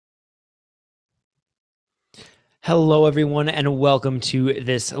Hello, everyone, and welcome to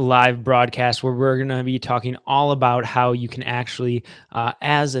this live broadcast where we're going to be talking all about how you can actually,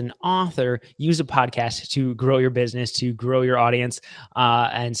 as an author, use a podcast to grow your business, to grow your audience.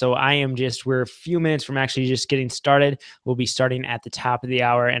 We're a few minutes from actually just getting started. We'll be starting at the top of the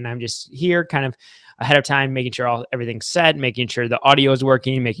hour, and I'm just here kind of ahead of time, making sure everything's set, making sure the audio is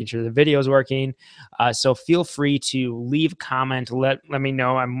working, making sure the video is working. So feel free to leave a comment. Let me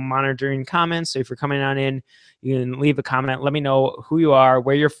know. I'm monitoring comments. So if you're coming on in, you can leave a comment. Let me know who you are,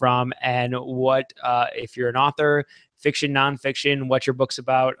 where you're from, and if you're an author, fiction, nonfiction, what your book's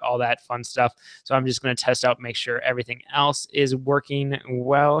about, all that fun stuff. So I'm just going to test out, make sure everything else is working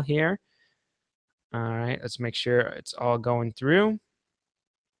well here. All right, let's make sure it's all going through.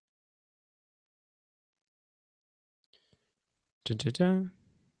 Da-da-da.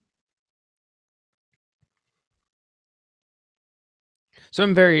 So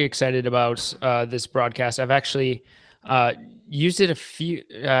I'm very excited about this broadcast. I've actually used it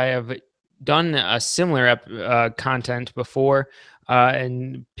I have done a similar content before,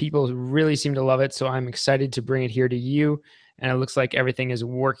 and people really seem to love it. So I'm excited to bring it here to you. And it looks like everything is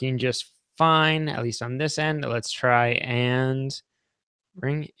working just fine, at least on this end. Let's try and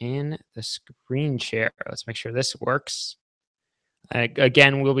bring in the screen share. Let's make sure this works.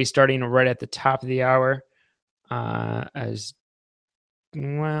 Again, we'll be starting right at the top of the hour. As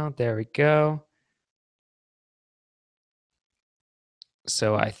well, there we go.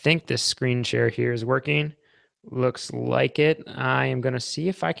 So I think this screen share here is working. Looks like it. I am going to see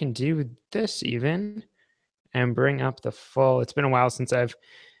if I can do this even and bring up the full. It's been a while since I've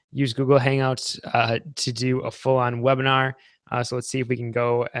used Google Hangouts to do a full-on webinar. So let's see if we can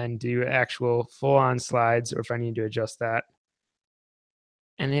go and do actual full-on slides, or if I need to adjust that.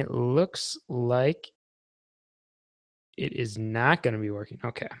 And it looks like it is not going to be working.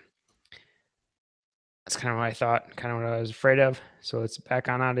 Okay. That's kind of what I thought, kind of what I was afraid of. So let's back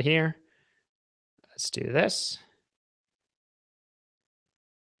on out of here. Let's do this.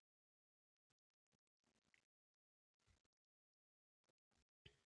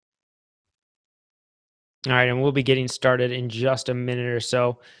 All right, and we'll be getting started in just a minute or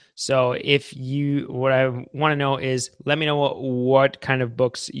so. So what I want to know is, let me know what kind of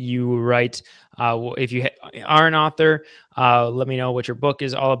books you write. If you are an author, let me know what your book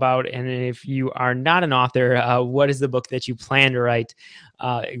is all about. And if you are not an author, what is the book that you plan to write?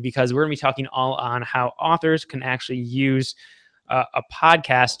 Because we're going to be talking all on how authors can actually use a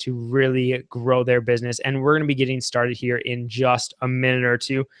podcast to really grow their business. And we're going to be getting started here in just a minute or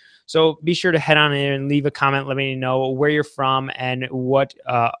two. So be sure to head on in and leave a comment. Let me know where you're from and what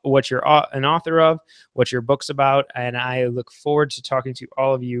you're an author of, what your book's about. And I look forward to talking to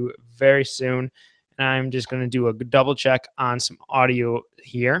all of you very soon. And I'm just going to do a double check on some audio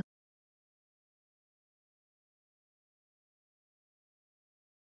here.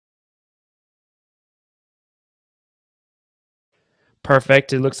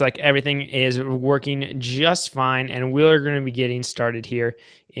 Perfect. It looks like everything is working just fine. And we're going to be getting started here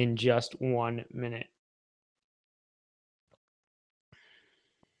in just 1 minute.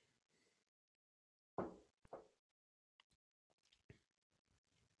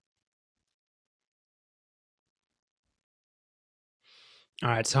 All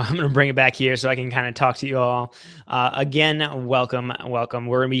right, so I'm going to bring it back here so I can kind of talk to you all. Again, welcome. We're going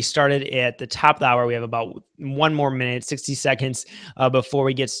to be started at the top of the hour. We have about 1 more minute, 60 seconds before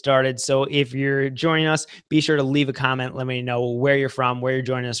we get started. So if you're joining us, be sure to leave a comment. Let me know where you're from, where you're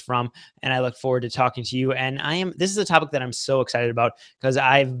joining us from, and I look forward to talking to you. And this is a topic that I'm so excited about because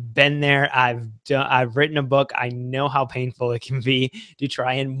I've been there. I've written a book. I know how painful it can be to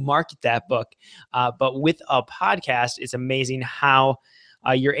try and market that book. But with a podcast, it's amazing how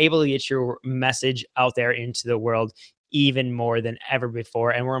you're able to get your message out there into the world even more than ever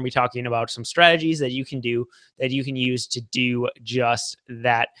before. And we're going to be talking about some strategies that you can use to do just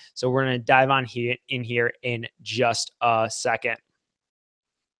that. So we're going to dive on in here in just a second.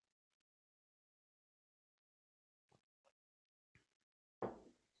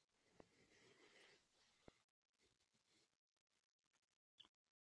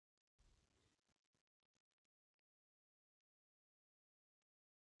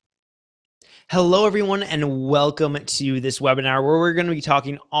 Hello, everyone, and welcome to this webinar where we're going to be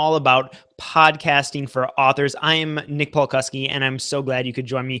talking all about podcasting for authors. I am Nick Palkowski, and I'm so glad you could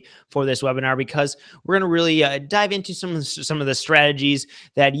join me for this webinar because we're going to really dive into some of the strategies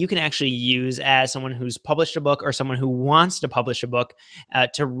that you can actually use as someone who's published a book or someone who wants to publish a book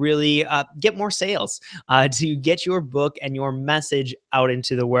to really get more sales, to get your book and your message out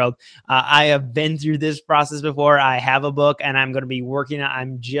into the world. I have been through this process before. I have a book, and I'm going to be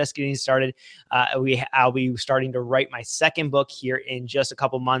I'm just getting started. I'll be starting to write my second book here in just a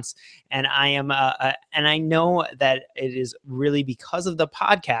couple months, and I know that it is really because of the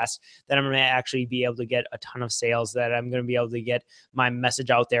podcast that I'm going to actually be able to get a ton of sales, that I'm going to be able to get my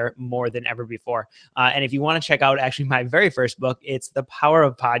message out there more than ever before. And if you want to check out actually my very first book, it's The Power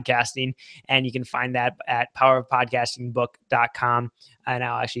of Podcasting, and you can find that at powerofpodcastingbook.com. And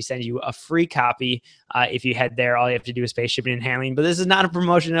I'll actually send you a free copy if you head there. All you have to do is pay shipping and handling. But this is not a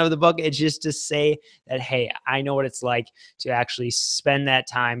promotion of the book. It's just to say that, hey, I know what it's like to actually spend that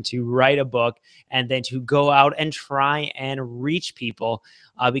time to write a book and then to go out and try and reach people,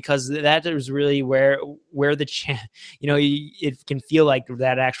 because that is really where it can feel like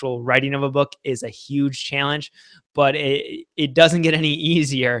that actual writing of a book is a huge challenge, but it doesn't get any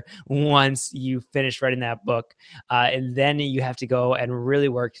easier once you finish writing that book. And then you have to go and really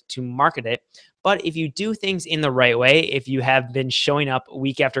work to market it. But if you do things in the right way, if you have been showing up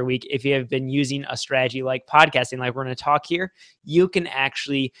week after week, if you have been using a strategy like podcasting, like we're going to talk here, you can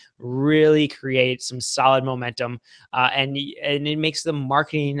actually really create some solid momentum. And it makes the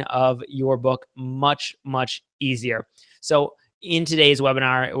marketing of your book much, much easier. So in today's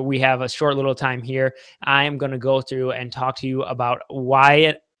webinar, we have a short little time here. I am going to go through and talk to you about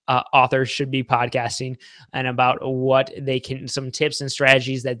why authors should be podcasting, and about some tips and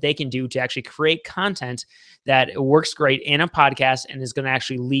strategies that they can do to actually create content that works great in a podcast and is going to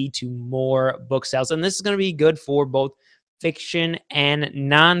actually lead to more book sales. And this is going to be good for both fiction and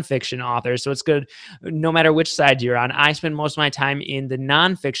nonfiction authors. So it's good no matter which side you're on. I spend most of my time in the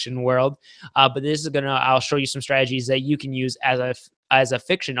nonfiction world, but I'll show you some strategies that you can use as a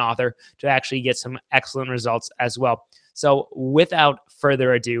fiction author to actually get some excellent results as well. So without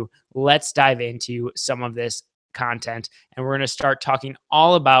further ado, let's dive into some of this content. And we're going to start talking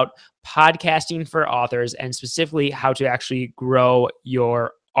all about podcasting for authors, and specifically how to actually grow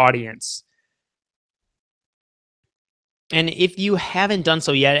your audience. And if you haven't done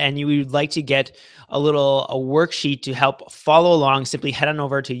so yet and you would like to get a worksheet to help follow along, simply head on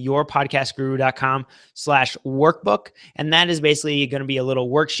over to yourpodcastguru.com/workbook. And that is basically going to be a little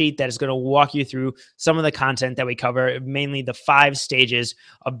worksheet that is going to walk you through some of the content that we cover, mainly the 5 stages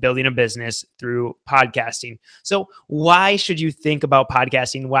of building a business through podcasting. So why should you think about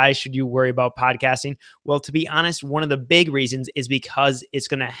podcasting? Why should you worry about podcasting? Well, to be honest, one of the big reasons is because it's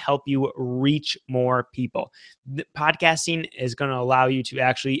going to help you reach more people. The podcasting is going to allow you to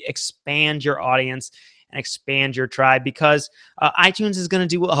actually expand your audience and expand your tribe, because iTunes is going to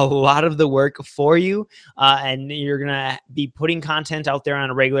do a lot of the work for you, and you're going to be putting content out there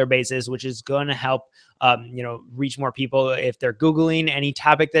on a regular basis, which is going to help reach more people. If they're Googling any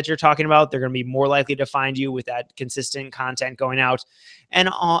topic that you're talking about, they're going to be more likely to find you with that consistent content going out. And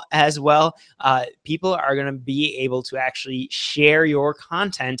as well, people are going to be able to actually share your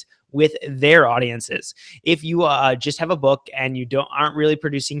content with their audiences. If you just have a book and you aren't really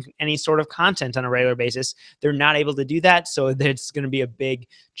producing any sort of content on a regular basis, they're not able to do that. So it's going to be a big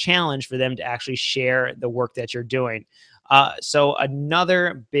challenge for them to actually share the work that you're doing. So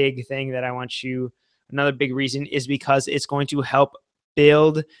another big reason is because it's going to help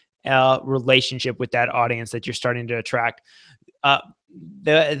build a relationship with that audience that you're starting to attract.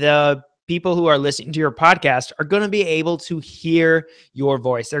 The people who are listening to your podcast are going to be able to hear your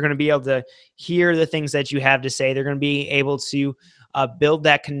voice. They're going to be able to hear the things that you have to say. They're going to be able to build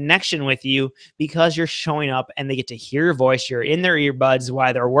that connection with you because you're showing up and they get to hear your voice. You're in their earbuds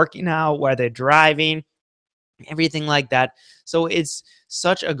while they're working out, while they're driving, everything like that. So it's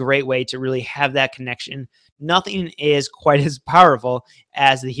such a great way to really have that connection. Nothing is quite as powerful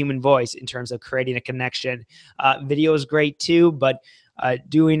as the human voice in terms of creating a connection. Video is great too, but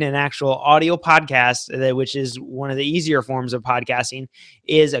doing an actual audio podcast, which is one of the easier forms of podcasting,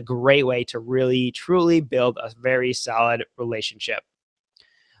 is a great way to really, truly build a very solid relationship.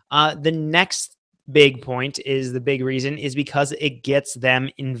 The next big point is the big reason is because it gets them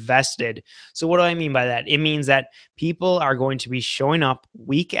invested. So what do I mean by that? It means that people are going to be showing up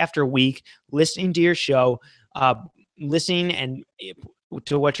week after week, listening to your show, listening and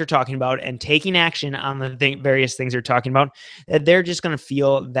to what you're talking about and taking action on the various things you're talking about. That they're just going to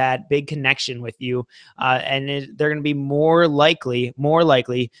feel that big connection with you, and they're going to be more likely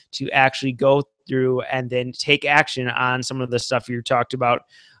to actually go through and then take action on some of the stuff you talked about,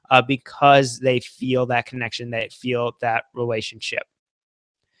 because they feel that connection, they feel that relationship.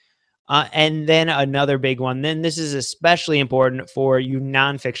 And then another big one, then this is especially important for you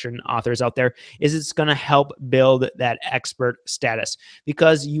nonfiction authors out there, is it's going to help build that expert status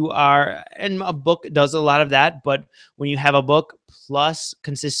because you are, and a book does a lot of that. But when you have a book plus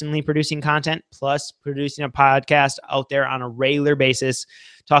consistently producing content, plus producing a podcast out there on a regular basis,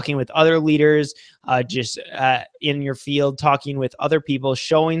 talking with other leaders, just in your field, talking with other people,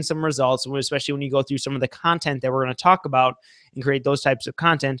 showing some results, especially when you go through some of the content that we're going to talk about and create those types of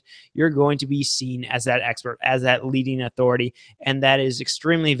content, you're going to be seen as that expert, as that leading authority. And that is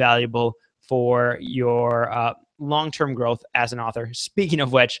extremely valuable for your long-term growth as an author. Speaking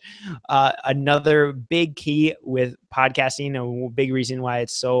of which, another big key with podcasting, a big reason why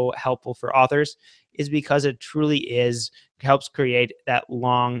it's so helpful for authors, is because it truly is helps create that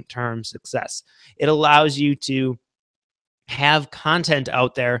long-term success. It allows you to have content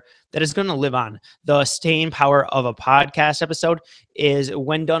out there that is going to live on. The staying power of a podcast episode is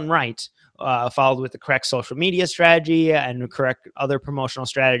when done right, followed with the correct social media strategy and correct other promotional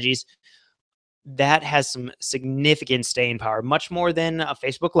strategies. That has some significant staying power, much more than a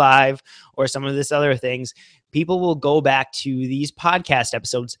Facebook Live or some of this other things. People will go back to these podcast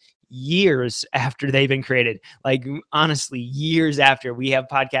episodes years after they've been created. Like honestly, years after. We have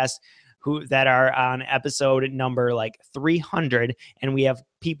podcasts who that are on episode number like 300, and we have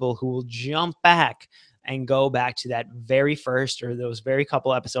people who will jump back and go back to that very first or those very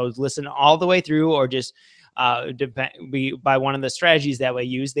couple episodes, listen all the way through, or just by one of the strategies that we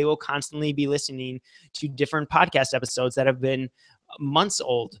use, they will constantly be listening to different podcast episodes that have been months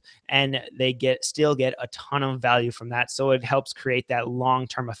old, and they still get a ton of value from that. So it helps create that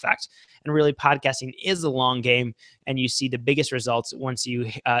long-term effect. And really, podcasting is a long game, and you see the biggest results once you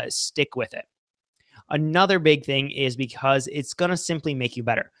stick with it. Another big thing is because it's going to simply make you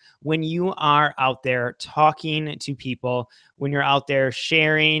better. When you are out there talking to people, when you're out there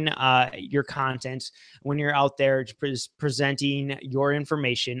sharing your content, when you're out there presenting your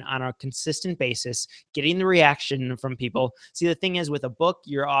information on a consistent basis, getting the reaction from people. See, the thing is with a book,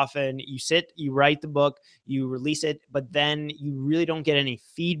 you sit, you write the book, you release it, but then you really don't get any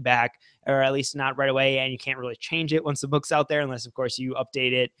feedback, or at least not right away. And you can't really change it once the book's out there, unless, of course, you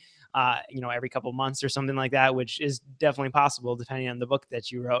update it every couple of months or something like that, which is definitely possible depending on the book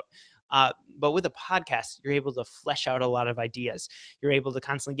that you wrote. But with a podcast, you're able to flesh out a lot of ideas. You're able to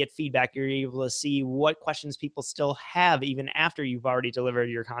constantly get feedback. You're able to see what questions people still have even after you've already delivered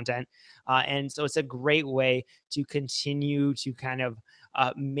your content. And so it's a great way to continue to kind of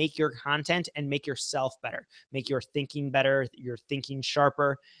make your content and make yourself better, make your thinking better, your thinking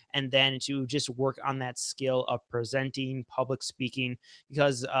sharper, and then to just work on that skill of presenting, public speaking,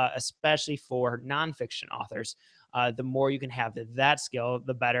 because especially for nonfiction authors, the more you can have that skill,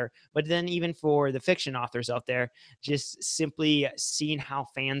 the better. But then even for the fiction authors out there, just simply seeing how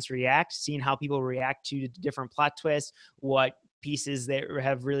fans react, seeing how people react to different plot twists, what pieces that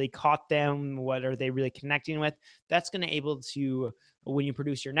have really caught them, what are they really connecting with, that's going to able to, when you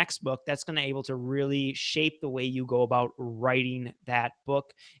produce your next book, that's going to able to really shape the way you go about writing that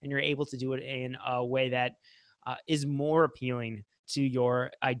book. And you're able to do it in a way that is more appealing to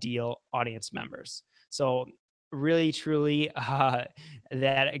your ideal audience members. So really, truly,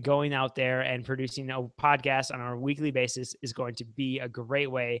 that going out there and producing a podcast on a weekly basis is going to be a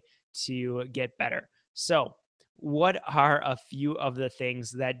great way to get better. So what are a few of the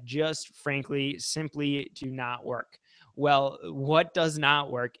things that just frankly simply do not work? Well, what does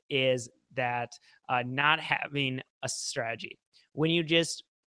not work is that not having a strategy. When you just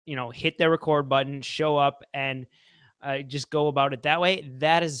hit the record button, show up, and just go about it that way,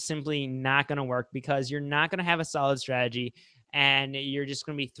 that is simply not going to work, because you're not going to have a solid strategy, and you're just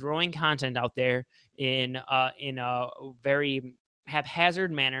going to be throwing content out there in a very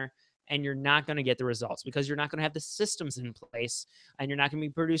haphazard manner, and you're not going to get the results because you're not going to have the systems in place, and you're not going to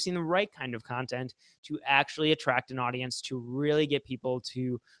be producing the right kind of content to actually attract an audience, to really get people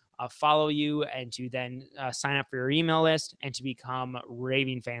to follow you, and to then sign up for your email list and to become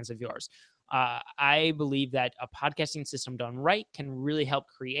raving fans of yours. I believe that a podcasting system done right can really help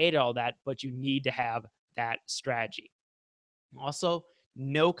create all that, but you need to have that strategy. Also,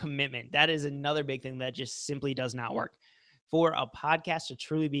 no commitment. That is another big thing that just simply does not work. For a podcast to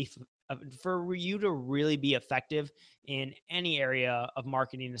truly be, for you to really be effective in any area of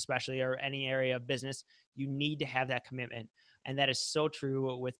marketing, especially, or any area of business, you need to have that commitment. And that is so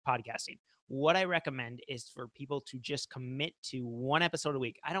true with podcasting. What I recommend is for people to just commit to one episode a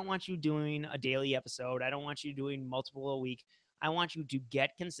week. I don't want you doing a daily episode. I don't want you doing multiple a week. I want you to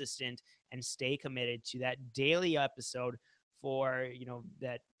get consistent and stay committed to that daily episode for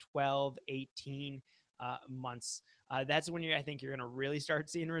that 12, 18, months. That's when I think you're going to really start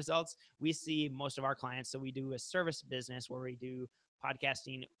seeing results. We see most of our clients. So we do a service business where we do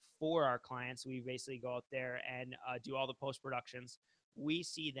podcasting for our clients. We basically go out there and do all the post productions. We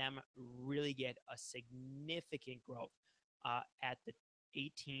see them really get a significant growth at the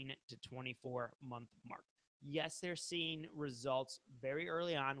 18 to 24-month mark. Yes, they're seeing results very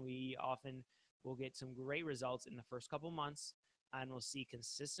early on. We often will get some great results in the first couple months, and we'll see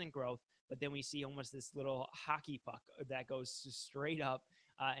consistent growth. But then we see almost this little hockey puck that goes straight up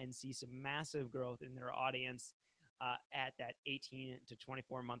and see some massive growth in their audience at that 18 to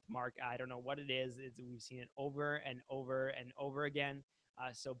 24-month mark. I don't know what it is. We've seen it over and over and over again.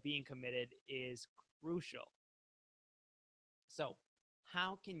 So being committed is crucial. So,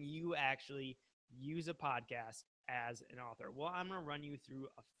 how can you actually use a podcast as an author? Well, I'm going to run you through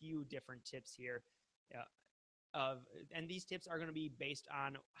a few different tips here. Uh, of and these tips are going to be based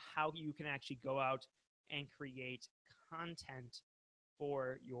on how you can actually go out and create content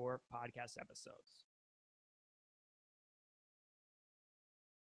for your podcast episodes.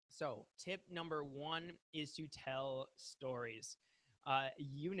 So, tip number one is to tell stories.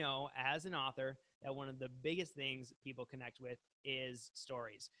 As an author, that one of the biggest things people connect with is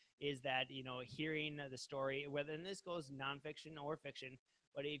stories. Is that, hearing the story, whether and this goes nonfiction or fiction,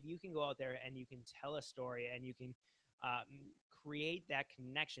 but if you can go out there and you can tell a story and you can create that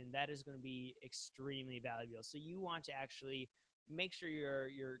connection, that is going to be extremely valuable. So you want to actually make sure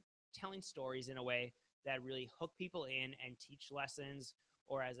you're telling stories in a way that really hook people in and teach lessons,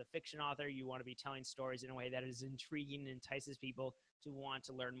 or as a fiction author, you want to be telling stories in a way that is intriguing and entices people to want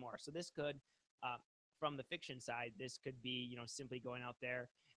to learn more. So this could, from the fiction side, this could be, simply going out there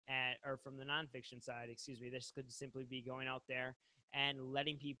or from the nonfiction side, excuse me, this could simply be going out there and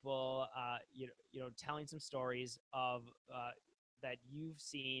letting people, telling some stories of that you've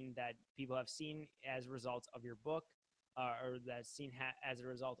seen, that people have seen as a result of your book, or that's seen as a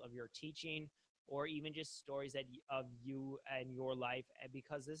result of your teaching, or even just stories of you and your life,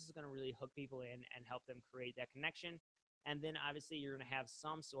 because this is going to really hook people in and help them create that connection. And then obviously you're going to have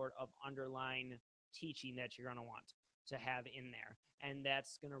some sort of underlying teaching that you're going to want to have in there. And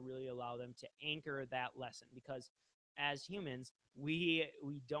that's going to really allow them to anchor that lesson, because as humans, we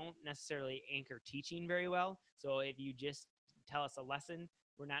don't necessarily anchor teaching very well. So if you just tell us a lesson,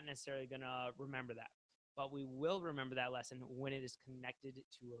 we're not necessarily going to remember that. But we will remember that lesson when it is connected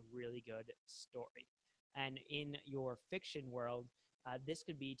to a really good story. And in your fiction world, this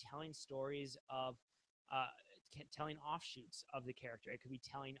could be telling stories of telling offshoots of the character. It could be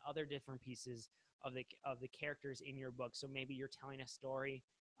telling other different pieces of the characters in your book. So maybe you're telling a story.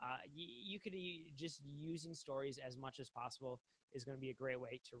 You could just using stories as much as possible is going to be a great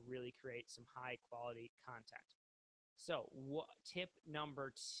way to really create some high quality content. So tip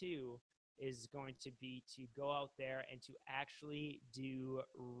number two is going to be to go out there and to actually do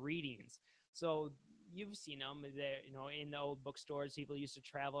readings. So you've seen them there, in the old bookstores. People used to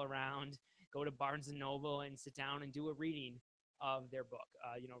travel around, go to Barnes and Noble and sit down and do a reading of their book,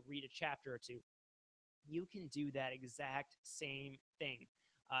 read a chapter or two. You can do that exact same thing.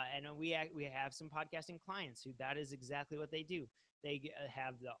 And we have some podcasting clients who that is exactly what they do. They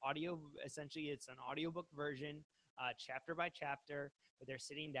have the audio, essentially it's an audiobook version, chapter by chapter, but they're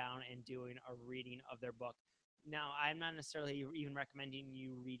sitting down and doing a reading of their book. Now, I'm not necessarily even recommending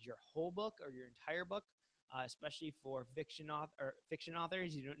you read your whole book or your entire book, especially for fiction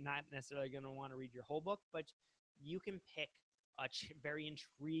authors. You're not necessarily going to want to read your whole book, but you can pick a very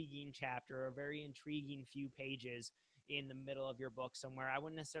intriguing chapter, a very intriguing few pages in the middle of your book somewhere. I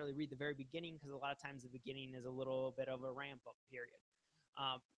wouldn't necessarily read the very beginning, because a lot of times the beginning is a little bit of a ramp up period.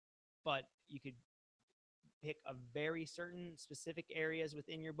 But you could pick a very certain specific areas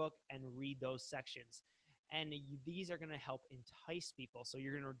within your book and read those sections. And these are going to help entice people. So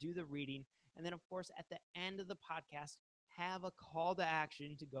you're going to do the reading. And then, of course, at the end of the podcast, have a call to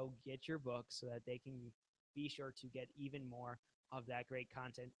action to go get your book so that they can be sure to get even more of that great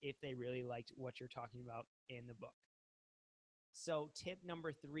content if they really liked what you're talking about in the book. So tip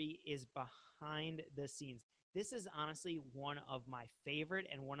number three is behind the scenes. This is honestly one of my favorite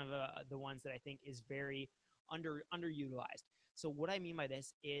and one of the ones that I think is very underutilized. So what I mean by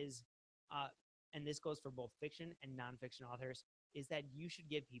this is, and this goes for both fiction and nonfiction authors, is that you should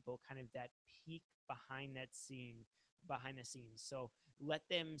give people kind of that peek behind the scenes. So let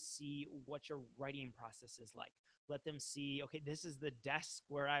them see what your writing process is like. Let them see, okay, this is the desk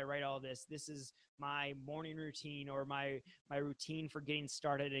where I write all this. This is my morning routine, or my routine for getting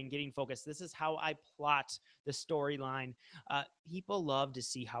started and getting focused. This is how I plot the storyline. People love to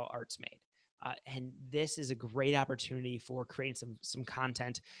see how art's made. And this is a great opportunity for creating some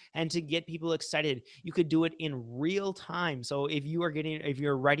content and to get people excited. You could do it in real time. So if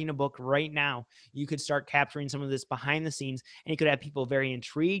you're writing a book right now, you could start capturing some of this behind the scenes, and you could have people very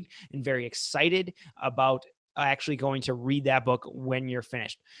intrigued and very excited about actually going to read that book when you're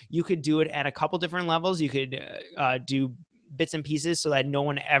finished. You could do it at a couple different levels. You could do bits and pieces so that no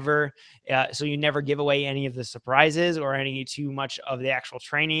one ever so you never give away any of the surprises or any too much of the actual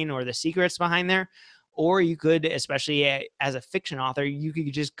training or the secrets behind there. Or you could, especially as a fiction author, you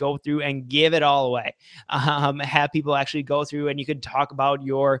could just go through and give it all away. Have people actually go through, and you could talk about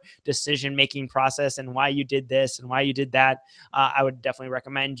your decision making process and why you did this and why you did that. I would definitely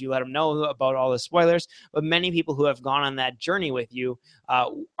recommend you let them know about all the spoilers. But many people who have gone on that journey with you are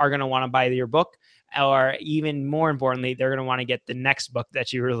going to want to buy your book, or even more importantly, they're going to want to get the next book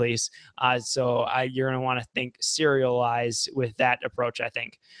that you release. So you're going to want to think serialize with that approach, I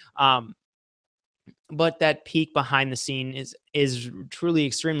think. But that peek behind the scene is truly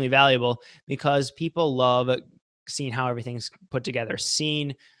extremely valuable, because people love seeing how everything's put together.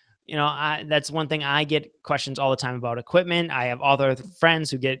 Seeing, that's one thing. I get questions all the time about equipment. I have other friends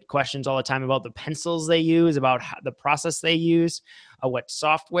who get questions all the time about the pencils they use, about the process they use, what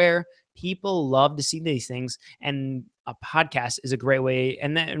software. People love to see these things, and a podcast is a great way.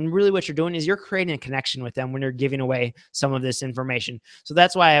 And really, what you're doing is you're creating a connection with them when you're giving away some of this information. So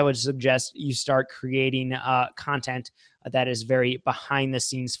that's why I would suggest you start creating content that is very behind the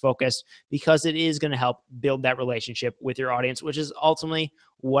scenes focused, because it is going to help build that relationship with your audience, which is ultimately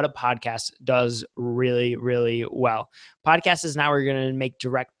what a podcast does really, really well. Podcast is not where you're going to make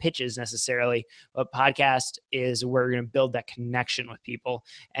direct pitches necessarily, but podcast is where you're going to build that connection with people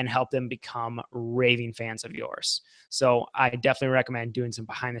and help them become raving fans of yours. So I definitely recommend doing some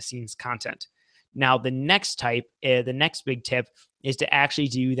behind the scenes content. Now, the next big tip is to actually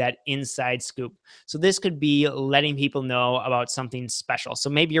do that inside scoop. So this could be letting people know about something special. So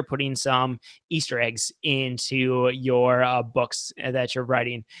maybe you're putting some Easter eggs into your books that you're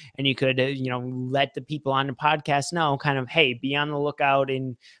writing, and you could, let the people on the podcast know, kind of, hey, be on the lookout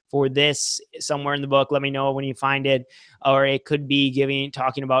for this somewhere in the book. Let me know when you find it. Or it could be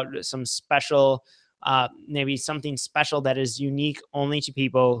talking about some special, maybe something special that is unique only to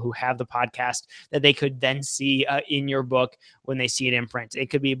people who have the podcast, that they could then see in your book when they see it in print. It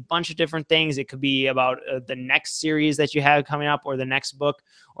could be a bunch of different things. It could be about the next series that you have coming up, or the next book,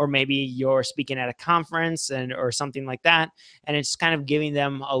 or maybe you're speaking at a conference or something like that. And it's kind of giving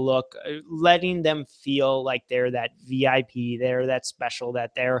them a look, letting them feel like they're that VIP, they're that special,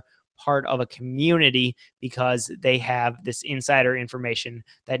 that they're part of a community, because they have this insider information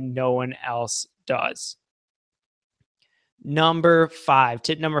that no one else does.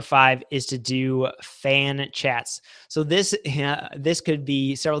 Tip number 5 is to do fan chats. So this could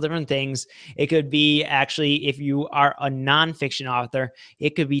be several different things. It could be, actually, if you are a nonfiction author,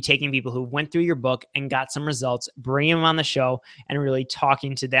 it could be taking people who went through your book and got some results, bringing them on the show and really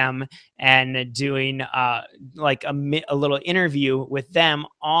talking to them, and doing like a little interview with them,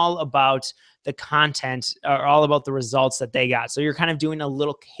 all about the content, or all about the results that they got. So you're kind of doing a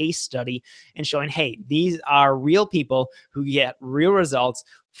little case study and showing, hey, these are real people who get real results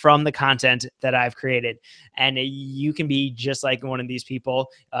from the content that I've created. And you can be just like one of these people.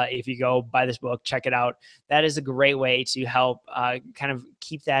 If you go buy this book, check it out. That is a great way to help kind of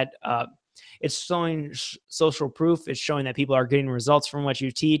keep that. It's showing social proof. It's showing that people are getting results from what you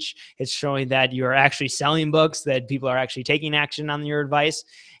teach. It's showing that you are actually selling books, that people are actually taking action on your advice,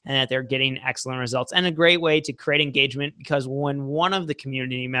 and that they're getting excellent results. And a great way to create engagement, because when one of the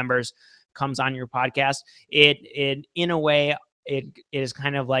community members comes on your podcast, it in a way, it is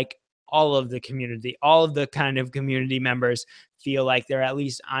kind of like all of the kind of community members feel like they're at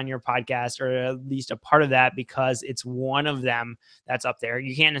least on your podcast, or at least a part of that, because it's one of them that's up there.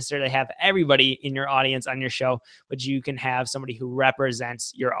 You can't necessarily have everybody in your audience on your show, but you can have somebody who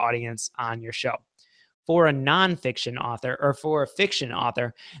represents your audience on your show. For a nonfiction author, or for a fiction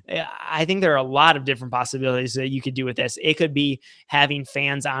author, I think there are a lot of different possibilities that you could do with this. It could be having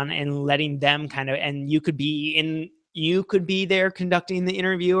fans on and letting them and you could be there conducting the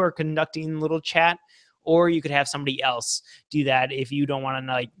interview or conducting a little chat, or you could have somebody else do that if you don't want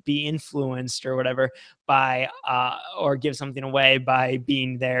to like be influenced or whatever by or give something away by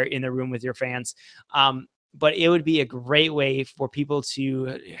being there in the room with your fans. But it would be a great way for people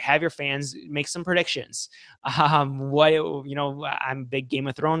to have your fans make some predictions. I'm a big Game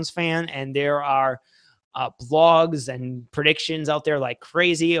of Thrones fan, and there are blogs and predictions out there like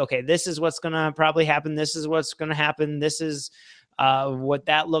crazy. Okay, this is what's going to probably happen. This is what's going to happen. This is what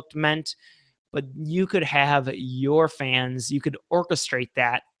that looked meant. but you could have your fans, you could orchestrate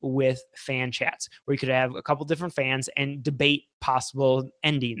that with fan chats where you could have a couple different fans and debate possible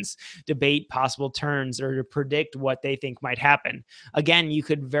endings, debate possible turns, or to predict what they think might happen. Again, you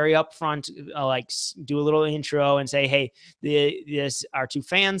could very upfront, do a little intro and say, hey, this are two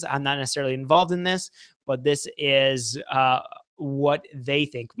fans. I'm not necessarily involved in this, but this is what they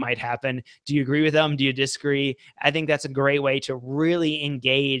think might happen. Do you agree with them? Do you disagree? I think that's a great way to really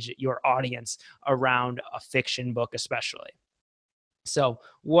engage your audience around a fiction book, especially. So,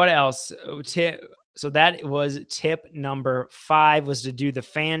 what else? So that was tip number 5, was to do the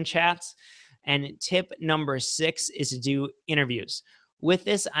fan chats, and tip number 6 is to do interviews. With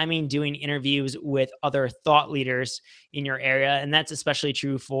this, I mean doing interviews with other thought leaders in your area, and that's especially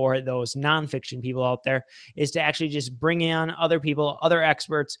true for those nonfiction people out there. Is to actually just bring in other people, other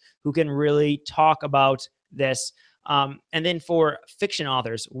experts who can really talk about this. And then for fiction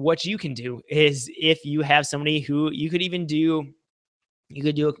authors, what you can do is, if you have somebody who you could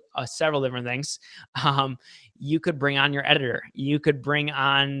do several different things. Um, you could bring on your editor. You could bring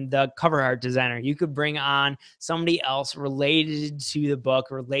on the cover art designer. You could bring on somebody else related to the book,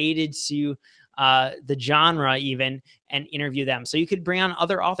 related to the genre, even, and interview them. So you could bring on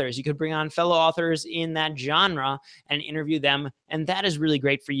other authors. You could bring on fellow authors in that genre and interview them. And that is really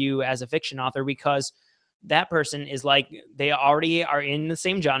great for you as a fiction author, because that person is like, they already are in the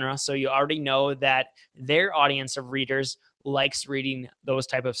same genre. So you already know that their audience of readers likes reading those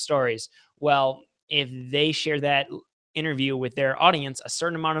type of stories. Well, if they share that interview with their audience, a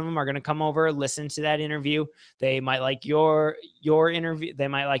certain amount of them are going to come over, listen to that interview. They might like your interview. They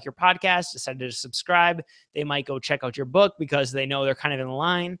might like your podcast, decide to subscribe. They might go check out your book because they know they're kind of in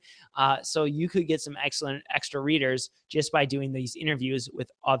line. So you could get some excellent extra readers just by doing these interviews with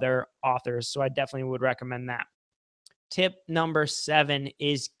other authors. So I definitely would recommend that. Tip number 7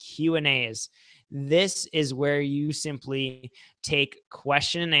 is Q&As. This is where you simply take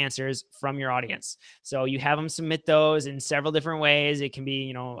question and answers from your audience. So you have them submit those in several different ways. It can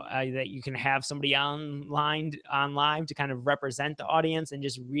be, that you can have somebody on live to kind of represent the audience and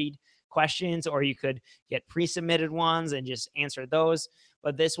just read questions, or you could get pre-submitted ones and just answer those.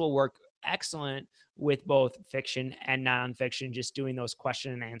 But this will work excellent with both fiction and nonfiction, just doing those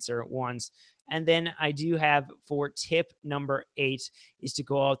question and answer ones. And then I do have, for tip number 8, is to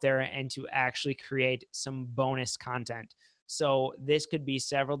go out there and to actually create some bonus content. So this could be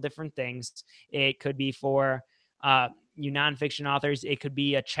several different things. It could be for you nonfiction authors, it could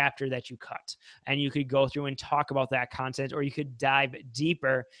be a chapter that you cut, and you could go through and talk about that content, or you could dive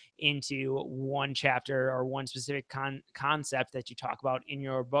deeper into one chapter or one specific concept that you talk about in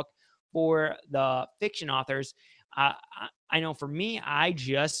your book. For the fiction authors, I know for me, I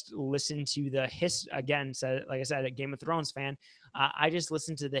just listened to the again. So, like I said, a Game of Thrones fan, I just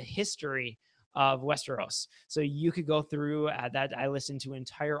listened to the history of Westeros. So you could go through that. I listened to an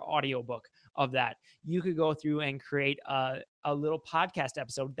entire audiobook of that. You could go through and create a little podcast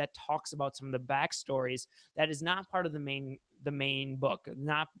episode that talks about some of the backstories that is not part of the main book,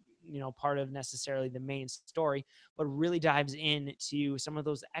 not part of necessarily the main story, but really dives into some of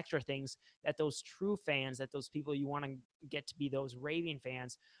those extra things that those true fans, that those people you want to get to be those raving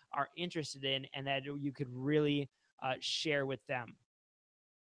fans, are interested in, and that you could really share with them.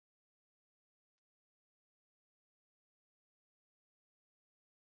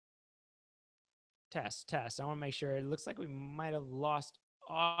 Test. I want to make sure. It looks like we might have lost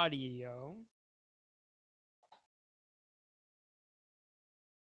audio.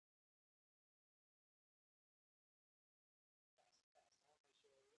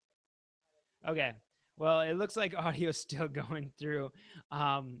 Okay. Well, it looks like audio is still going through.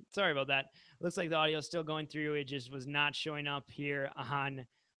 Sorry about that. Looks like the audio is still going through. It just was not showing up here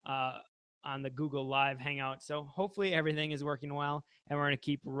uh, on the Google Live Hangout. So hopefully everything is working well, and we're going to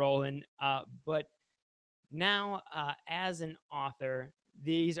keep rolling. But now, as an author,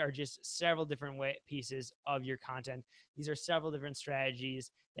 these are just several different pieces of your content. These are several different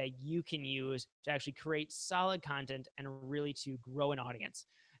strategies that you can use to actually create solid content and really to grow an audience.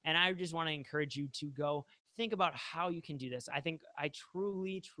 And I just want to encourage you to go think about how you can do this. I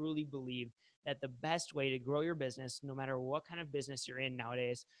truly, truly believe that the best way to grow your business, no matter what kind of business you're in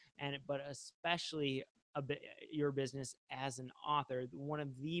nowadays, but especially your business as an author, one of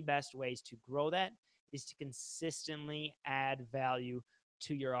the best ways to grow that is to consistently add value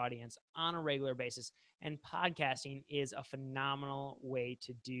to your audience on a regular basis. And podcasting is a phenomenal way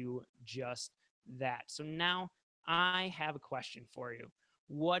to do just that. So now I have a question for you.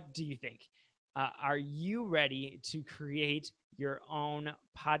 What do you think? Are you ready to create your own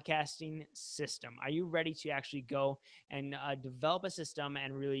podcasting system? Are you ready to actually go and develop a system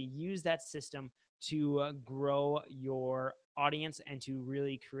and really use that system to grow your audience and to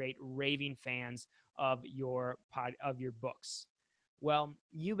really create raving fans of your books? Well,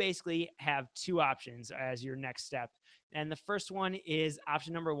 you basically have two options as your next step. And the first one is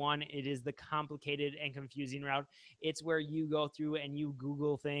option number one. It is the complicated and confusing route. It's where you go through and you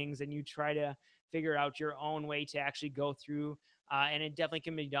Google things and you try to figure out your own way to actually go through. And it definitely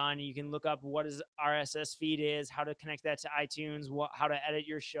can be done. You can look up what is RSS feed is, how to connect that to iTunes, how to edit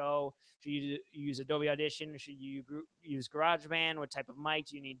your show. Should you use Adobe Audition? Should you use GarageBand? What type of mic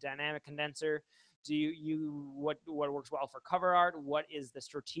do you need? Dynamic condenser? Do what works well for cover art? What is the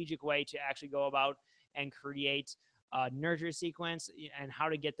strategic way to actually go about and create a nurture sequence, and how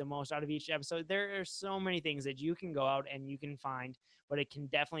to get the most out of each episode? There are so many things that you can go out and you can find, but it can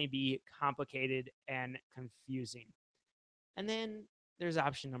definitely be complicated and confusing. And then there's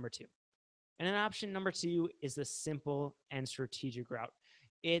option number two. And then option number two is the simple and strategic route.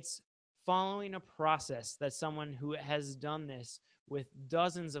 It's following a process that someone who has done this with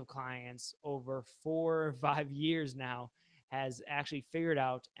dozens of clients over 4 or 5 years now has actually figured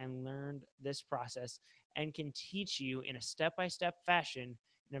out and learned this process and can teach you in a step by step fashion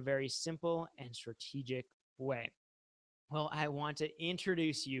in a very simple and strategic way. Well, I want to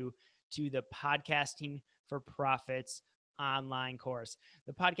introduce you to the Podcasting for Profits online course.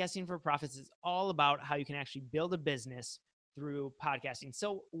 The Podcasting for Profits is all about how you can actually build a business through podcasting.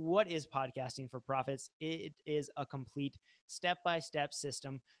 So, what is Podcasting for Profits? It is a complete step by step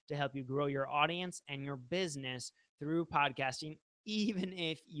system to help you grow your audience and your business through podcasting, even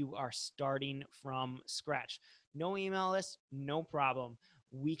if you are starting from scratch. No email list, no problem.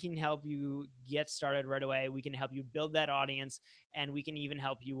 We can help you get started right away. We can help you build that audience, and we can even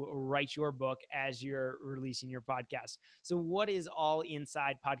help you write your book as you're releasing your podcast. So, what is all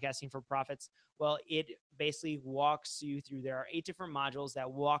inside Podcasting for Profits? Well, it basically walks you through, there are 8 different modules that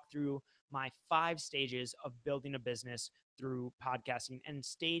walk through my 5 stages of building a business through podcasting. And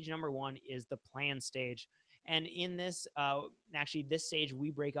stage number one is the plan stage. And in this, this stage,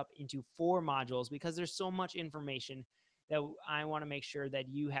 we break up into 4 modules because there's so much information that I want to make sure that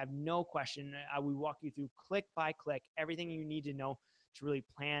you have no question. We walk you through click by click everything you need to know to really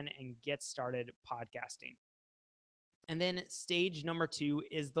plan and get started podcasting. And then stage number 2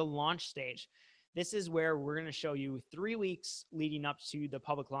 is the launch stage. This is where we're going to show you 3 weeks leading up to the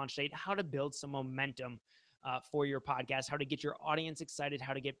public launch date how to build some momentum for your podcast, how to get your audience excited,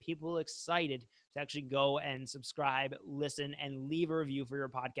 how to get people excited to actually go and subscribe, listen, and leave a review for your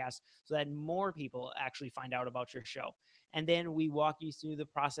podcast so that more people actually find out about your show. And then we walk you through the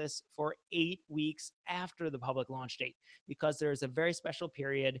process for 8 weeks after the public launch date, because there's a very special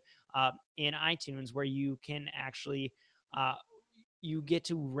period in iTunes where you can actually you get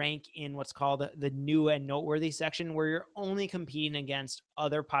to rank in what's called the new and noteworthy section, where you're only competing against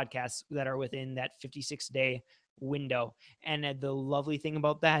other podcasts that are within that 56-day window. And the lovely thing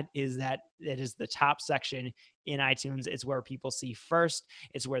about that is that it is the top section in iTunes. It's where people see first.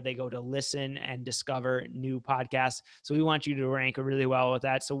 It's where they go to listen and discover new podcasts. So we want you to rank really well with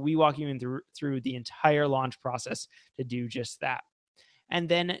that. So we walk you through the entire launch process to do just that. And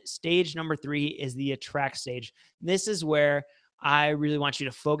then stage number 3 is the attract stage. This is where I really want you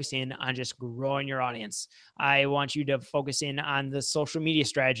to focus in on just growing your audience. I want you to focus in on the social media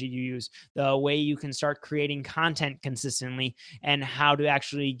strategy you use, the way you can start creating content consistently, and how to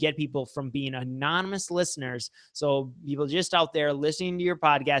actually get people from being anonymous listeners. So people just out there listening to your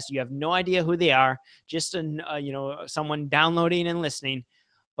podcast, you have no idea who they are, just someone downloading and listening.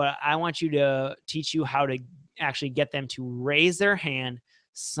 But I want you to teach you how to actually get them to raise their hand,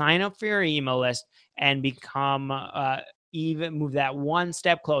 sign up for your email list, and become even move that one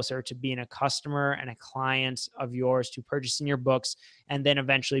step closer to being a customer and a client of yours, to purchasing your books, and then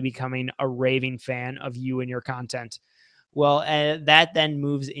eventually becoming a raving fan of you and your content. Well, that then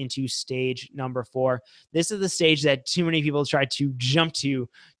moves into stage number 4. This is the stage that too many people try to jump to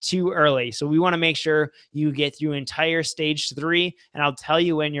too early. So we want to make sure you get through entire stage 3, and I'll tell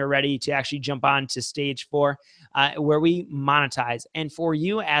you when you're ready to actually jump on to stage 4, where we monetize. And for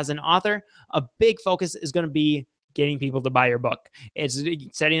you as an author, a big focus is going to be getting people to buy your book. It's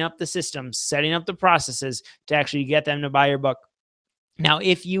setting up the systems, setting up the processes to actually get them to buy your book. Now,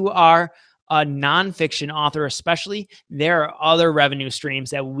 if you are a nonfiction author, especially, there are other revenue streams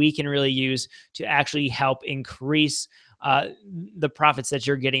that we can really use to actually help increase uh, the profits that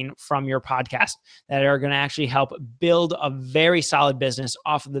you're getting from your podcast that are going to actually help build a very solid business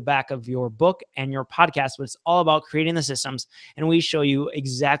off of the back of your book and your podcast. But it's all about creating the systems. And we show you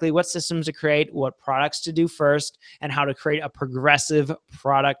exactly what systems to create, what products to do first, and how to create a progressive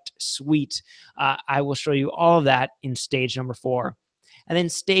product suite. I will show you all of that in stage number 4. And then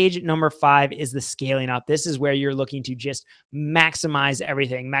stage number 5 is the scaling up. This is where you're looking to just maximize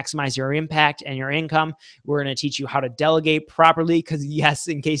everything, maximize your impact and your income. We're going to teach you how to delegate properly because, yes,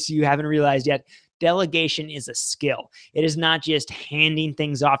 in case you haven't realized yet, delegation is a skill. It is not just handing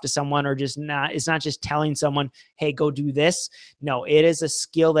things off to someone or it's not just telling someone, hey, go do this. No, it is a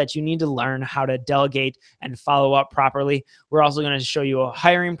skill that you need to learn how to delegate and follow up properly. We're also going to show you a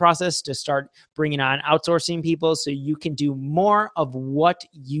hiring process to start bringing on outsourcing people so you can do more of what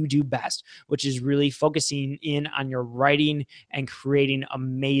you do best, which is really focusing in on your writing and creating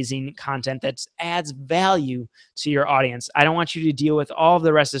amazing content that adds value to your audience. I don't want you to deal with all of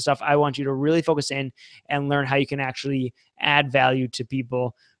the rest of the stuff. I want you to really focus in and learn how you can actually add value to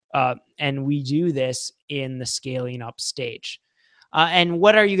people. And we do this in the scaling up stage. And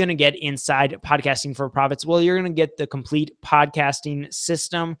what are you going to get inside Podcasting for Profits? Well, you're going to get the complete podcasting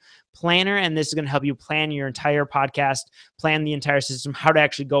system planner, and this is going to help you plan your entire podcast, plan the entire system, how to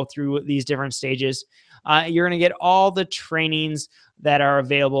actually go through these different stages. You're going to get all the trainings that are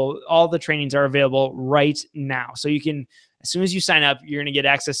available. All the trainings are available right now. So you can, as soon as you sign up, you're going to get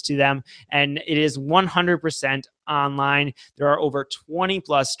access to them. And it is 100% online. There are over 20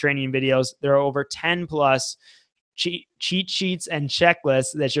 plus training videos. There are over 10 plus cheat sheets and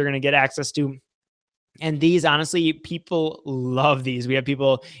checklists that you're going to get access to. And these, honestly, people love these. We have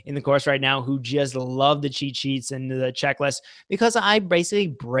people in the course right now who just love the cheat sheets and the checklist because I basically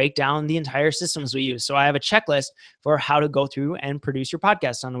break down the entire systems we use. So I have a checklist for how to go through and produce your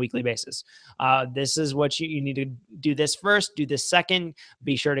podcast on a weekly basis. This is what you need to do this first, do this second.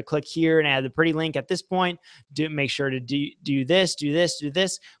 Be sure to click here and add the pretty link at this point. Make sure to do this, do this, do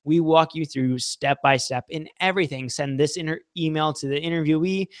this. We walk you through step by step in everything. Send this email to the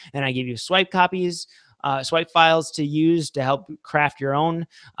interviewee, and I give you swipe files to use to help craft your own.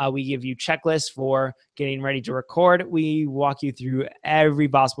 We give you checklists for getting ready to record. We walk you through every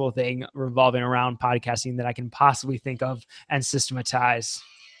possible thing revolving around podcasting that I can possibly think of and systematize.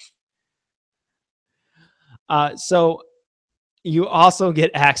 So you also get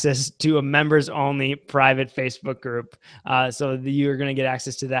access to a members only private Facebook group. So you're going to get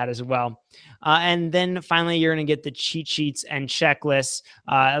access to that as well. And then finally, you're going to get the cheat sheets and checklists.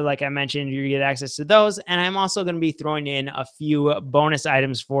 Like I mentioned, you get access to those. And I'm also going to be throwing in a few bonus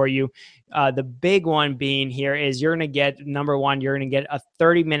items for you. The big one being here is you're going to get, number one, you're going to get a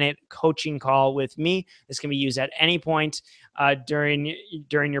 30-minute coaching call with me. This can be used at any point during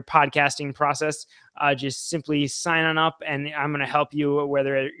your podcasting process. Just simply sign on up and I'm going to help you,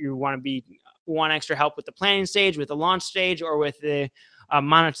 whether you want extra help with the planning stage, with the launch stage, or with the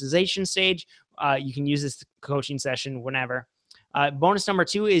monetization stage. You can use this coaching session whenever. Bonus number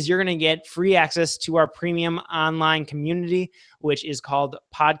 2 is you're going to get free access to our premium online community, which is called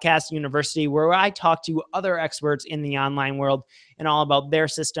Podcast University, where I talk to other experts in the online world and all about their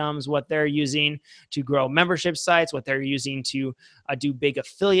systems, what they're using to grow membership sites, what they're using to do big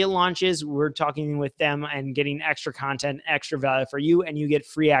affiliate launches. We're talking with them and getting extra content, extra value for you, and you get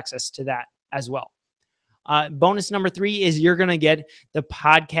free access to that as well. Bonus number 3 is you're going to get the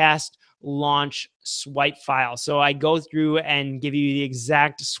podcast launch swipe file. So I go through and give you the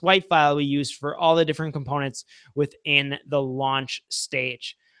exact swipe file we use for all the different components within the launch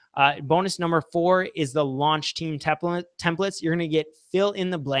stage. Bonus number 4 is the launch team templates. You're going to get fill in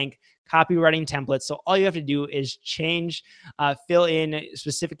the blank copywriting templates. So all you have to do is fill in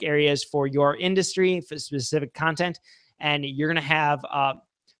specific areas for your industry, for specific content, and you're going to have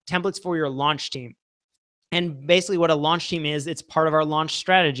templates for your launch team. And basically what a launch team is, it's part of our launch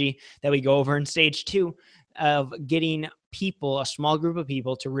strategy that we go over in stage 2 of getting people, a small group of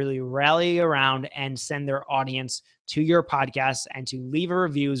people, to really rally around and send their audience to your podcast and to leave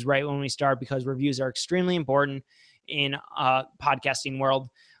reviews right when we start, because reviews are extremely important in podcasting world.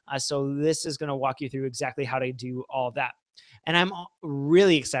 So this is going to walk you through exactly how to do all of that. And I'm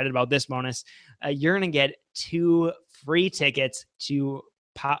really excited about this bonus. You're going to get 2 free tickets to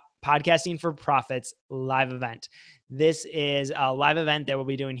Podcasting for Profits live event. This is a live event that we'll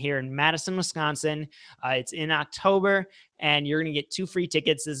be doing here in Madison, Wisconsin. It's in October, and you're going to get 2 free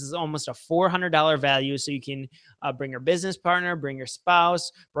tickets. This is almost a $400 value, so you can bring your business partner, bring your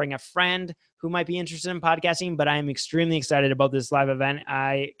spouse, bring a friend who might be interested in podcasting. But I am extremely excited about this live event.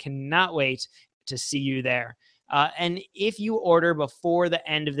 I cannot wait to see you there. And if you order before the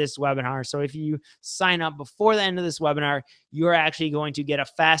end of this webinar, so if you sign up before the end of this webinar, you're actually going to get a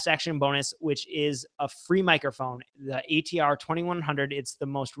fast action bonus, which is a free microphone, the ATR 2100. It's the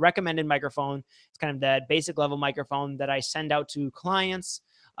most recommended microphone. It's kind of that basic level microphone that I send out to clients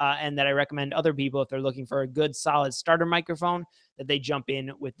and that I recommend other people if they're looking for a good solid starter microphone, that they jump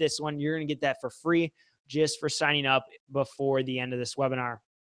in with this one. You're going to get that for free just for signing up before the end of this webinar.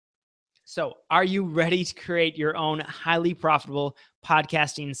 So, are you ready to create your own highly profitable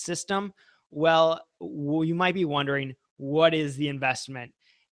podcasting system? Well, you might be wondering, what is the investment?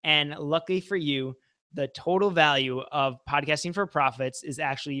 And luckily for you, the total value of Podcasting for Profits is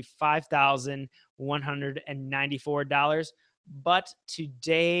actually $5,194. But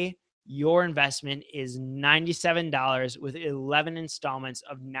today, your investment is $97 with 11 installments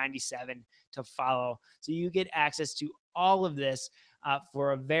of $97 to follow. So you get access to all of this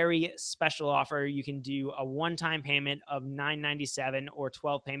for a very special offer. You can do a one-time payment of $997 or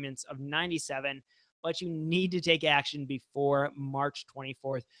 12 payments of $97, but you need to take action before March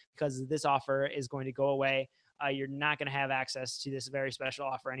 24th because this offer is going to go away. You're not going to have access to this very special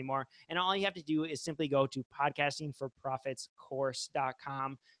offer anymore. And all you have to do is simply go to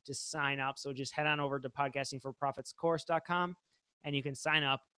podcastingforprofitscourse.com to sign up. So just head on over to podcastingforprofitscourse.com and you can sign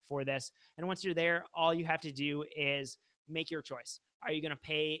up for this. And once you're there, all you have to do is make your choice. Are you going to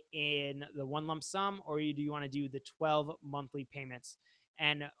pay in the one lump sum, or do you want to do the 12 monthly payments?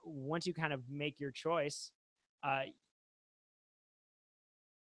 And once you kind of make your choice,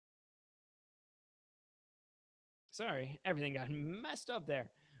 sorry, everything got messed up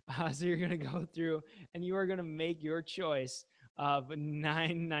there. So you're going to go through and you are going to make your choice of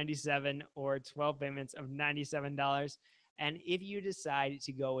 $997 or 12 payments of $97. And if you decide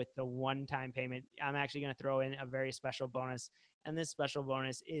to go with the one-time payment, I'm actually going to throw in a very special bonus. And this special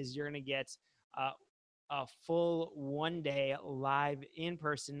bonus is you're going to get a full 1-day live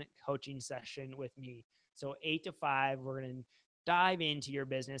in-person coaching session with me. So 8 to 5, we're going to dive into your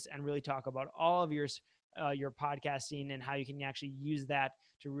business and really talk about all of your podcasting and how you can actually use that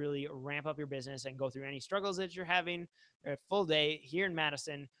to really ramp up your business and go through any struggles that you're having. A full day here in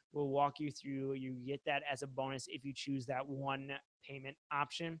Madison, we'll walk you through. You get that as a bonus if you choose that one payment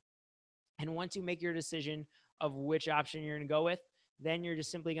option. And once you make your decision of which option you're going to go with, then you're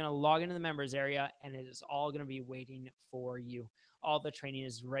just simply going to log into the members area and it is all going to be waiting for you. All the training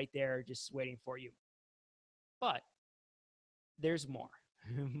is right there just waiting for you. But there's more.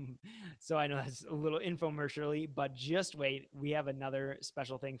 So I know that's a little infomercially, but just wait. We have another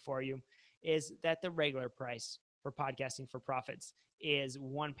special thing for you, is that the regular price for Podcasting for Profits is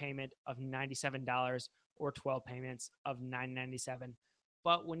one payment of $97 or 12 payments of $997.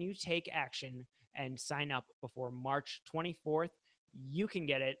 But when you take action and sign up before March 24th, you can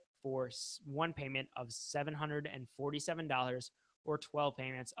get it for one payment of $747 or 12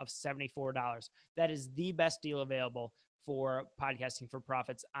 payments of $74. That is the best deal available for Podcasting for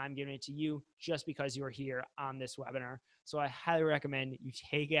Profits. I'm giving it to you just because you're here on this webinar. So I highly recommend you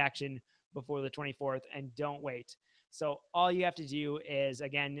take action before the 24th and don't wait. So all you have to do is,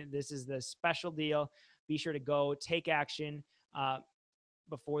 again, this is the special deal. Be sure to go take action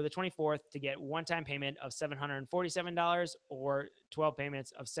before the 24th to get one-time payment of $747 or 12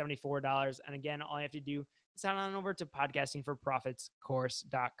 payments of $74. And again, all you have to do is head on over to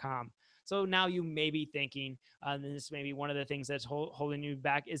podcastingforprofitscourse.com. So now you may be thinking, and this may be one of the things that's holding you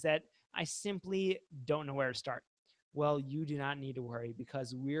back, is that I simply don't know where to start. Well, you do not need to worry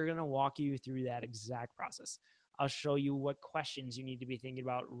because we're going to walk you through that exact process. I'll show you what questions you need to be thinking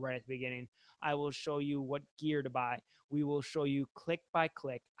about right at the beginning. I will show you what gear to buy. We will show you click by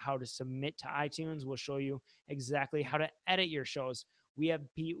click how to submit to iTunes. We'll show you exactly how to edit your shows. We have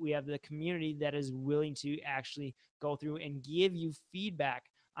the community that is willing to actually go through and give you feedback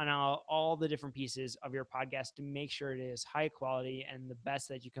on all the different pieces of your podcast to make sure it is high quality and the best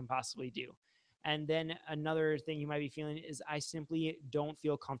that you can possibly do. And then another thing you might be feeling is I simply don't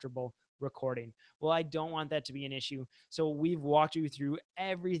feel comfortable recording. Well, I don't want that to be an issue. So we've walked you through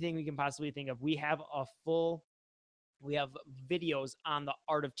everything we can possibly think of. We have videos on the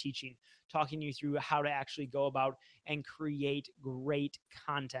art of teaching, talking you through how to actually go about and create great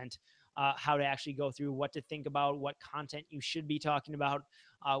content how to actually go through what to think about, what content you should be talking about.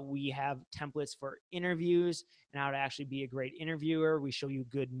 We have templates for interviews and how to actually be a great interviewer. We show you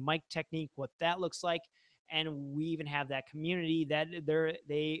good mic technique, what that looks like. And we even have that community that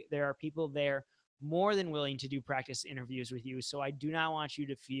there are people there more than willing to do practice interviews with you. So I do not want you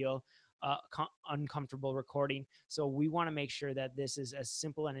to feel uncomfortable recording. So we want to make sure that this is as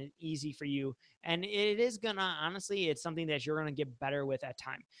simple and easy for you. And it is gonna, honestly, it's something that you're gonna get better with at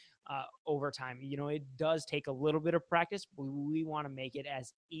time, over time. It does take a little bit of practice, but we want to make it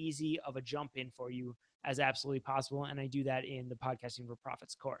as easy of a jump in for you as absolutely possible. And I do that in the Podcasting for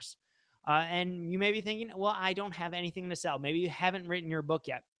Profits course. And you may be thinking, well, I don't have anything to sell. Maybe you haven't written your book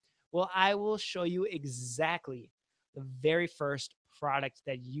yet. Well, I will show you exactly the very first product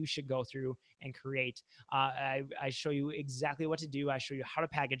that you should go through and create. I show you exactly what to do. I show you how to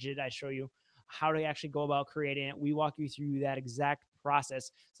package it. I show you how to actually go about creating it. We walk you through that exact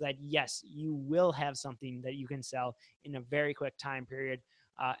process so that, yes, you will have something that you can sell in a very quick time period.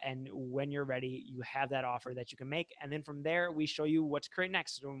 And when you're ready, you have that offer that you can make. And then from there, we show you what to create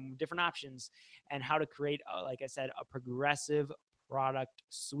next, different options, and how to create, like I said, a progressive product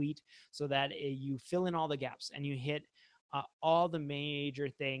suite so that you fill in all the gaps and you hit all the major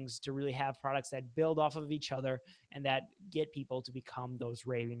things to really have products that build off of each other and that get people to become those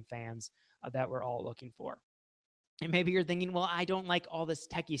raving fans that we're all looking for. And maybe you're thinking, well, I don't like all this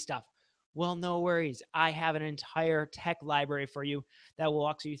techie stuff. Well, no worries. I have an entire tech library for you that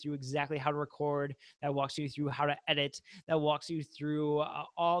walks you through exactly how to record, that walks you through how to edit, that walks you through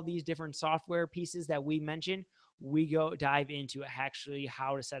all these different software pieces that we mentioned. We go dive into actually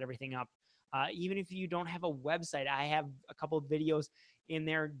how to set everything up. Even if you don't have a website, I have a couple of videos in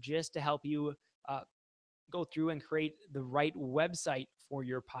there just to help you uh, go through and create the right website for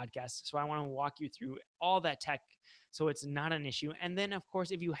your podcast. So I want to walk you through all that tech so it's not an issue. And then of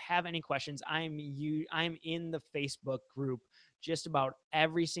course, if you have any questions, I'm in the Facebook group just about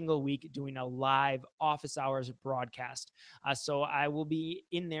every single week doing a live office hours broadcast. So I will be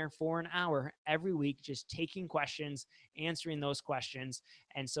in there for an hour every week, just taking questions, answering those questions.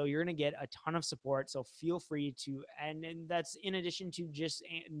 And so you're going to get a ton of support. So feel free to, and that's in addition to just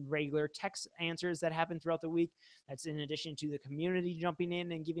regular text answers that happen throughout the week. That's in addition to the community jumping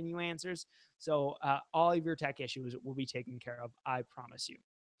in and giving you answers. So all of your tech issues will be taken care of, I promise you.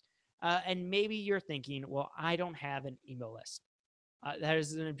 And maybe you're thinking, well, I don't have an email list. That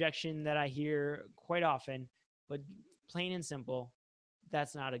is an objection that I hear quite often, but plain and simple,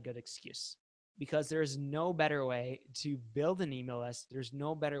 that's not a good excuse because there's no better way to build an email list. There's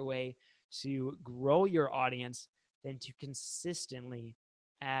no better way to grow your audience than to consistently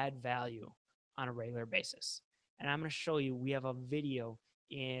add value on a regular basis. And I'm going to show you, we have a video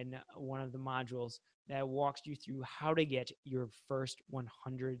in one of the modules that walks you through how to get your first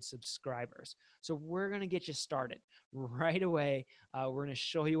 100 subscribers. So we're going to get you started right away. We're going to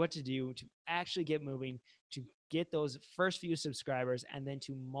show you what to do to actually get moving, to get those first few subscribers, and then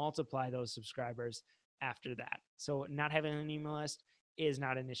to multiply those subscribers after that. So not having an email list is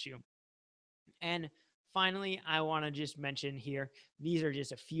not an issue. And finally, I want to just mention here, these are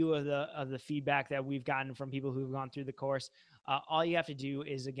just a few of the feedback that we've gotten from people who've gone through the course. All you have to do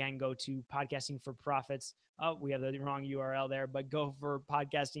is, again, go to Podcasting for Profits. Oh, we have the wrong URL there, but go for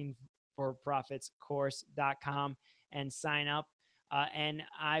Podcasting for Profits course.com and sign up. And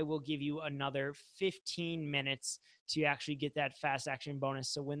I will give you another 15 minutes to actually get that fast action bonus.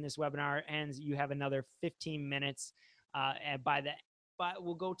 So when this webinar ends, you have another 15 minutes. And but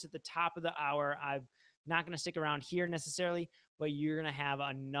we'll go to the top of the hour. I'm not going to stick around here necessarily, but you're going to have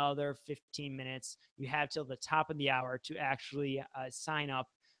another 15 minutes. You have till the top of the hour to actually sign up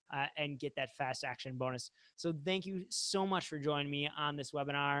and get that fast action bonus. So thank you so much for joining me on this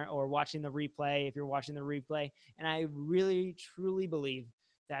webinar or watching the replay if you're watching the replay. And I really, truly believe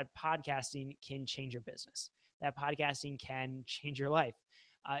that podcasting can change your business, that podcasting can change your life.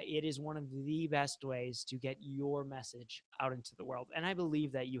 It is one of the best ways to get your message out into the world. And I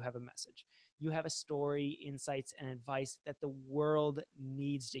believe that you have a message. You have a story, insights, and advice that the world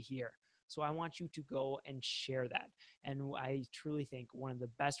needs to hear. So I want you to go and share that. And I truly think one of the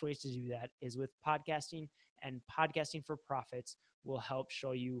best ways to do that is with podcasting, and Podcasting for Profits will help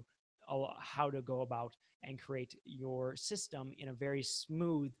show you how to go about and create your system in a very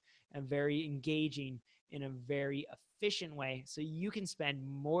smooth and very engaging, in a very efficient way, so you can spend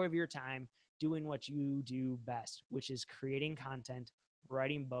more of your time doing what you do best, which is creating content,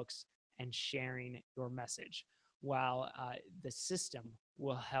 writing books, and sharing your message, while the system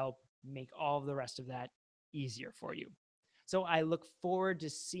will help make all of the rest of that easier for you. So I look forward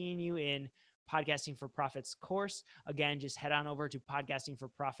to seeing you in Podcasting for Profits course. Again, just head on over to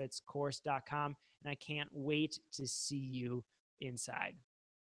podcastingforprofitscourse.com, and I can't wait to see you inside.